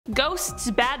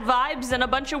Ghosts, bad vibes, and a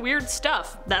bunch of weird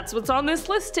stuff. That's what's on this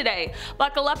list today.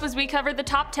 Buckle up as we cover the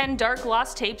top 10 dark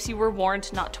lost tapes you were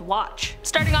warned not to watch.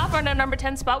 Starting off on our number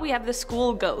 10 spot, we have the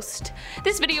school ghost.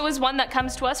 This video is one that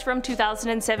comes to us from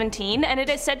 2017, and it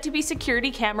is said to be security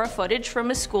camera footage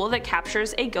from a school that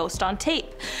captures a ghost on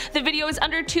tape. The video is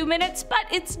under 2 minutes, but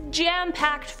it's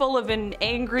jam-packed full of an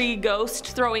angry ghost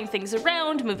throwing things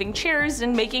around, moving chairs,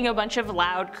 and making a bunch of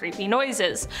loud, creepy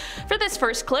noises. For this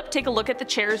first clip, take a look at the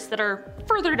chairs that are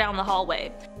further down the hallway.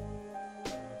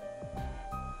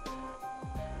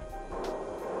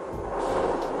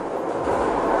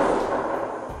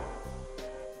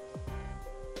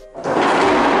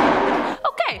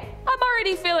 Okay, I'm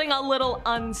already feeling a little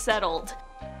unsettled.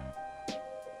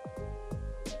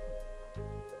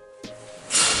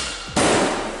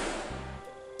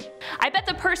 I bet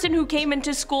the person who came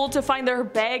into school to find their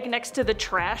bag next to the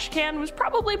trash can was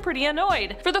probably pretty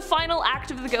annoyed. For the final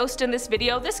act of the ghost in this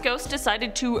video, this ghost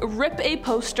decided to rip a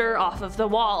poster off of the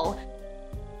wall.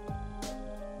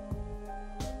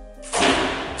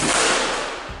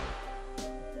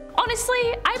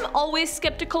 Honestly, I'm always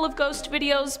skeptical of ghost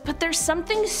videos, but there's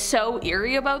something so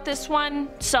eerie about this one,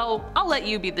 so I'll let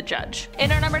you be the judge. In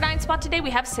our number 9 spot today, we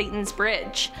have Satan's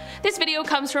Bridge. This video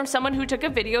comes from someone who took a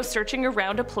video searching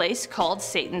around a place called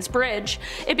Satan's Bridge.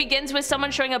 It begins with someone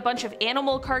showing a bunch of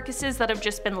animal carcasses that have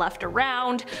just been left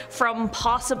around, from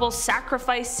possible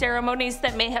sacrifice ceremonies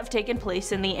that may have taken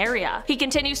place in the area. He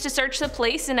continues to search the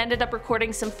place and ended up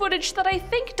recording some footage that I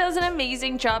think does an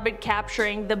amazing job at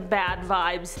capturing the bad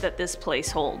vibes that this place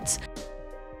holds.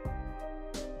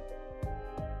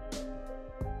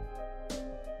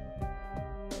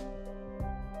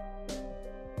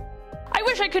 I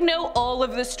wish I could know all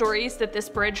of the stories that this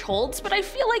bridge holds, but I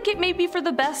feel like it may be for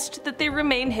the best that they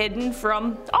remain hidden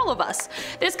from all of us.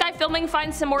 This guy filming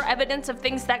finds some more evidence of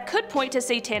things that could point to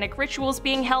satanic rituals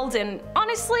being held, and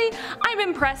honestly, I'm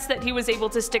impressed that he was able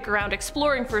to stick around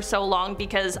exploring for so long,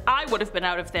 because I would have been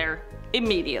out of there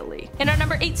immediately. In our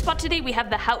number 8 spot today, we have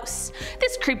The House.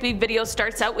 This creepy video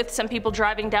starts out with some people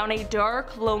driving down a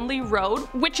dark, lonely road,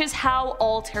 which is how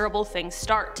all terrible things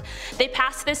start. They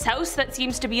pass this house that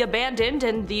seems to be abandoned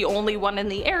and the only one in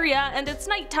the area, and it's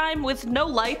nighttime with no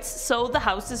lights, so the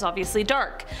house is obviously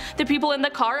dark. The people in the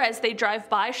car as they drive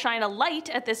by shine a light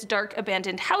at this dark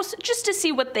abandoned house just to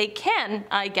see what they can,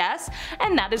 I guess,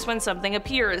 and that is when something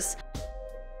appears.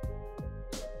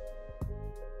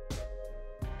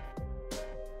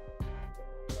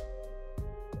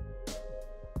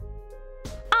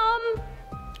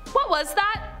 What was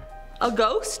that? A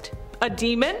ghost? A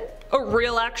demon? A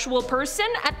real actual person?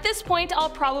 At this point, I'll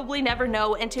probably never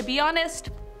know, and to be honest,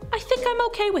 I think I'm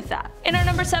okay with that. In our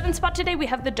number 7 spot today, we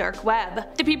have the dark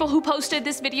web. The people who posted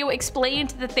this video explained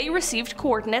that they received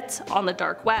coordinates on the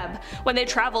dark web. When they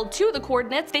traveled to the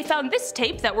coordinates, they found this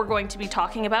tape that we're going to be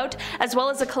talking about, as well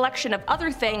as a collection of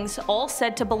other things, all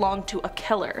said to belong to a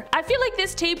killer. I feel like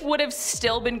this tape would have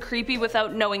still been creepy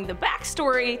without knowing the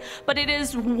backstory, but it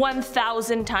is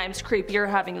 1,000 times creepier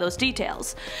having those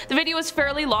details. The video is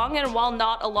fairly long, and while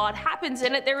not a lot happens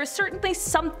in it, there is certainly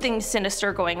something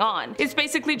sinister going on. It's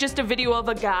basically just a video of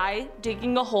a guy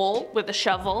digging a hole with a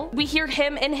shovel. We hear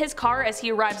him in his car as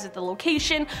he arrives at the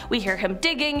location, we hear him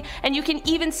digging, and you can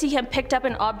even see him picked up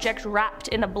an object wrapped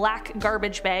in a black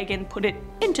garbage bag and put it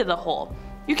into the hole.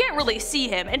 You can't really see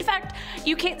him. In fact,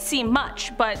 you can't see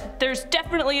much, but there's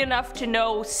definitely enough to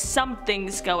know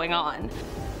something's going on.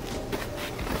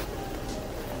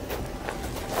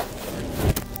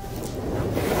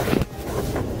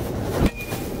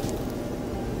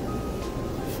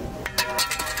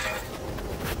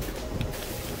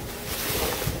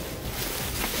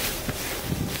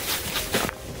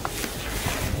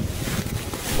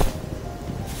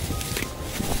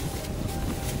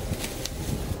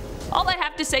 All I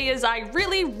have to say is I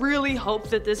really hope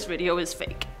that this video is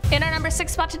fake. In our number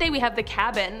 6 spot today, we have The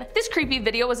Cabin. This creepy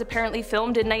video was apparently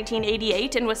filmed in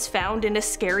 1988 and was found in a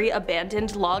scary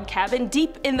abandoned log cabin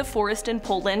deep in the forest in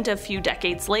Poland a few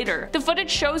decades later. The footage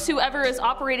shows whoever is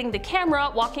operating the camera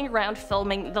walking around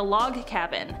filming the log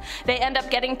cabin. They end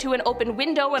up getting to an open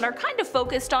window and are kind of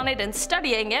focused on it and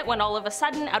studying it when all of a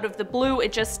sudden, out of the blue,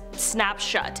 it just snaps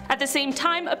shut. At the same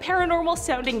time, a paranormal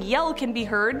sounding yell can be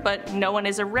heard, but no one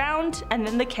is around, and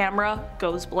then the camera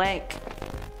goes blank.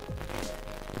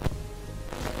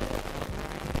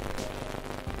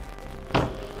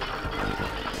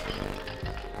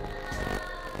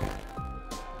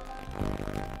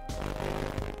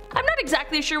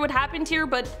 Exactly sure what happened here,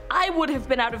 but I would have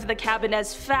been out of the cabin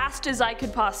as fast as I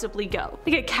could possibly go.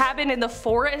 Like a cabin in the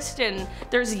forest and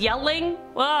there's yelling.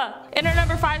 Ugh. In our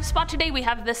number 5 spot today, we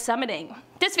have The Summoning.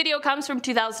 This video comes from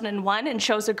 2001 and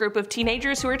shows a group of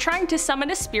teenagers who are trying to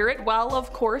summon a spirit while,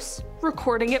 of course,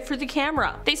 recording it for the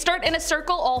camera. They start in a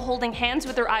circle all holding hands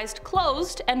with their eyes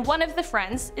closed, and one of the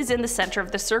friends is in the center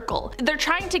of the circle. They're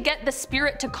trying to get the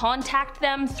spirit to contact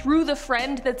them through the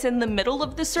friend that's in the middle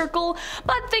of the circle,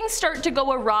 but things start to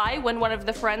go awry when one of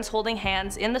the friends holding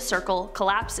hands in the circle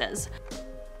collapses.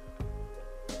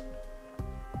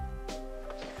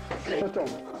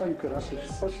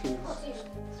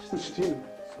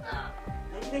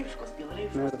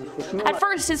 At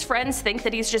first, his friends think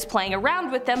that he's just playing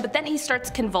around with them, but then he starts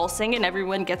convulsing and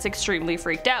everyone gets extremely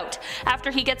freaked out.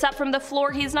 After he gets up from the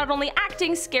floor, he's not only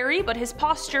acting scary, but his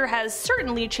posture has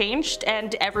certainly changed,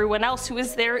 and everyone else who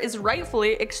is there is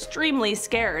rightfully extremely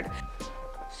scared.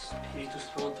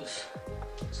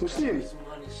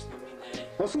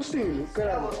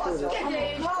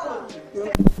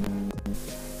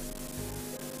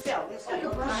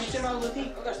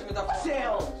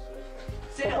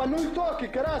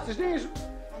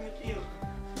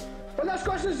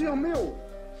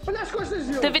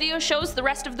 The video shows the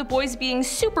rest of the boys being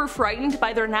super frightened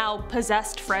by their now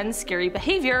possessed friend's scary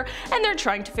behavior, and they're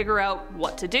trying to figure out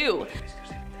what to do.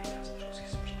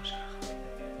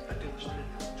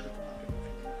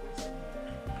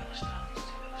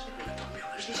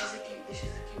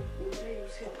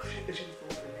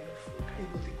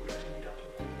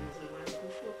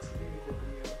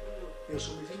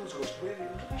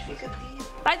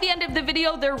 By the end of the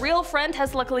video, their real friend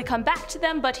has luckily come back to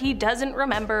them, but he doesn't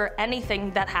remember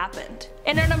anything that happened.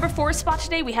 In our number 4 spot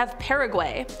today, we have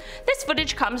Paraguay. This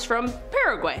footage comes from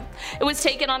Paraguay. It was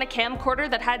taken on a camcorder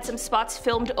that had some spots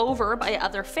filmed over by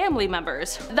other family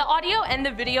members. The audio and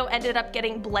the video ended up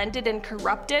getting blended and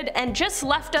corrupted, and just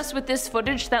left us with this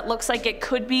footage that looks like it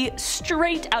could be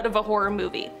straight out of a horror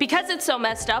movie. Because it's so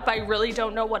messed up, I really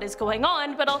don't know what is going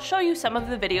on, but I'll show you some of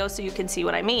the video so you can see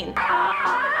what I mean.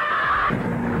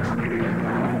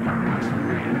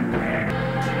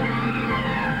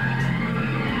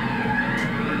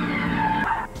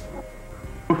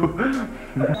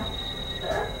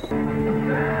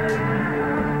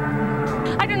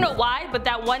 I don't know why, but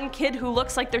that one kid who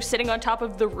looks like they're sitting on top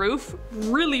of the roof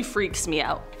really freaks me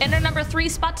out. In our number 3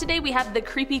 spot today, we have the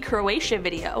creepy Croatia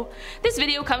video. This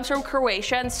video comes from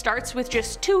Croatia and starts with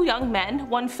just 2 young men,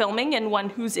 one filming and one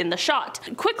who's in the shot.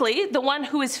 Quickly, the one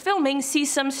who is filming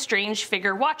sees some strange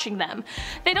figure watching them.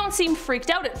 They don't seem freaked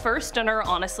out at first and are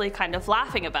honestly kind of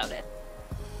laughing about it.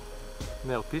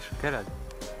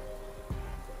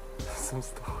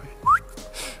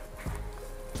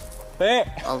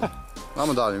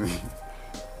 Ajmo dalje mi.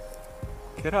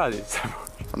 Kaj radiš?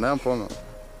 Pa nemam pojma.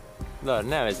 Da,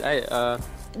 ne vezi, aj...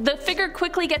 The figure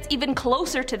quickly gets even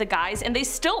closer to the guys, and they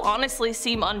still honestly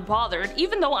seem unbothered,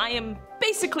 even though I am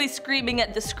basically screaming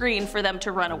at the screen for them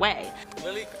to run away.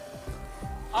 Velika.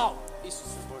 Au,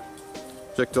 Isuse Bože.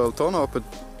 Ček, to je to ono opet?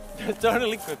 To je ono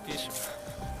liko pišem.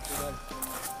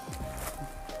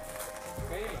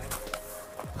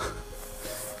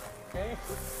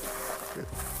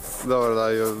 Dobro,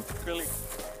 daj.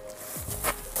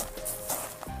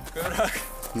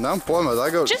 Nemam pojma,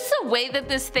 daj ga. Just the way that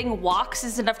this thing walks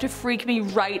is enough to freak me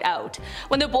right out.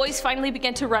 When the boys finally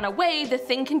begin to run away, the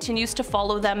thing continues to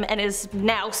follow them and is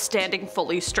now standing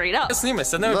fully straight up. Snimaj,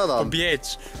 sad nemoj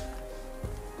pobjeći.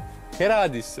 Kaj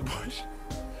radiš se, Bože?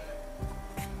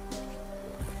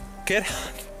 Kaj radiš?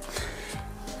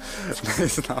 Ne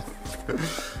znam.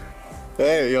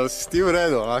 Ej, jel si ti u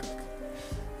redu, onak?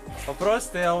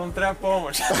 Oprosti, jel vam treba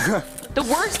pomoć? The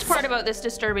worst part about this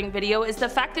disturbing video is the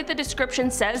fact that the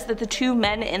description says that the 2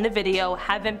 men in the video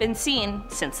haven't been seen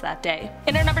since that day.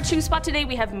 In our number 2 spot today,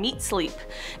 we have Meatsleep.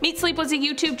 Meatsleep was a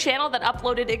YouTube channel that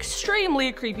uploaded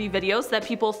extremely creepy videos that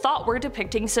people thought were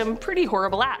depicting some pretty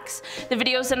horrible acts. The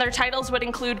videos and their titles would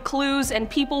include clues, and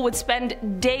people would spend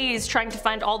days trying to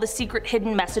find all the secret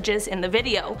hidden messages in the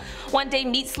video. One day,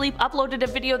 Meatsleep uploaded a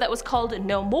video that was called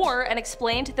No More and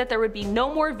explained that there would be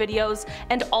no more videos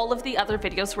and all of the other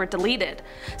videos were deleted.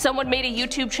 Someone made a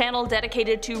YouTube channel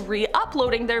dedicated to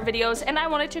re-uploading their videos, and I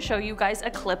wanted to show you guys a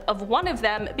clip of one of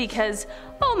them because,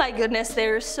 oh my goodness,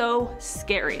 they're so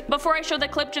scary. Before I show the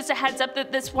clip, just a heads up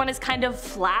that this one is kind of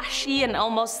flashy and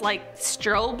almost like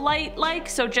strobe light-like,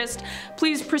 so just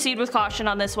please proceed with caution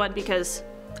on this one because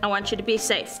I want you to be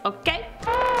safe, okay?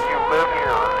 You live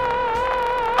here.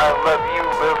 I let you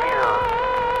live here.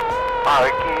 I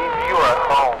gave you a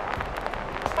home.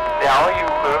 Now you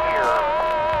live here.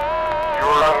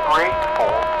 You're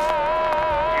ungrateful.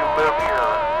 You live here.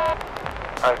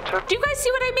 I took... Do you guys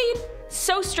see what I mean?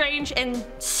 so strange and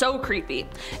so creepy.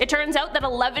 It turns out that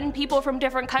 11 people from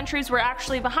different countries were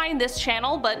actually behind this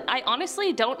channel, but I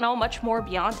honestly don't know much more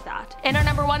beyond that. In our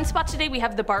number 1 spot today we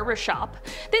have the Barbershop.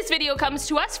 This video comes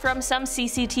to us from some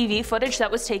CCTV footage that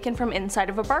was taken from inside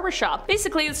of a barbershop.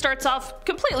 Basically it starts off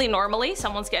completely normally,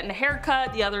 someone's getting a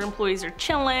haircut, the other employees are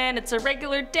chilling, it's a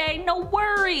regular day, no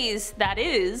worries. That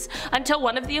is, until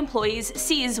one of the employees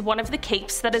sees one of the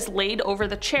capes that is laid over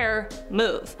the chair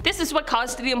move. This is what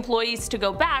caused the employees to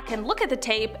go back and look at the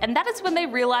tape, and that is when they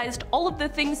realized all of the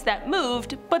things that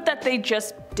moved, but that they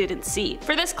just didn't see.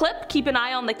 For this clip, keep an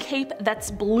eye on the cape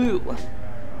that's blue.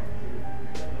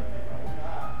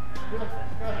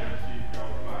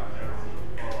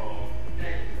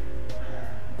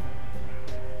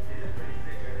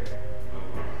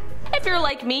 If you're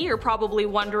like me, you're probably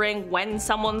wondering when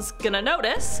someone's gonna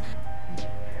notice.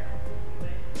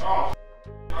 Oh,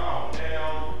 hell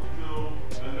no.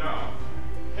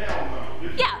 Hell no.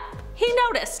 Yeah, he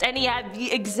noticed, and he had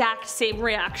the exact same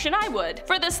reaction I would.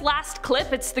 For this last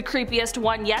clip, it's the creepiest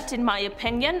one yet in my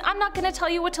opinion. I'm not gonna tell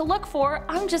you what to look for,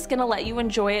 I'm just gonna let you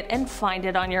enjoy it and find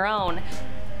it on your own.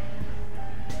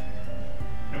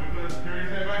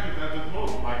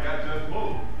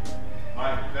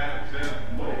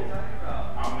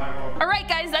 Alright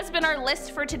guys, that's been our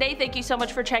list for today. Thank you so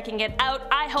much for checking it out.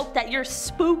 I hope that you're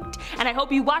spooked, and I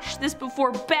hope you watched this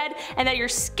before bed, and that you're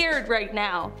scared right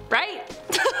now, right?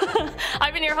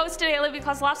 I've been your host today, Olivia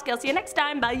Kozlowski. I'll see you next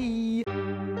time, bye!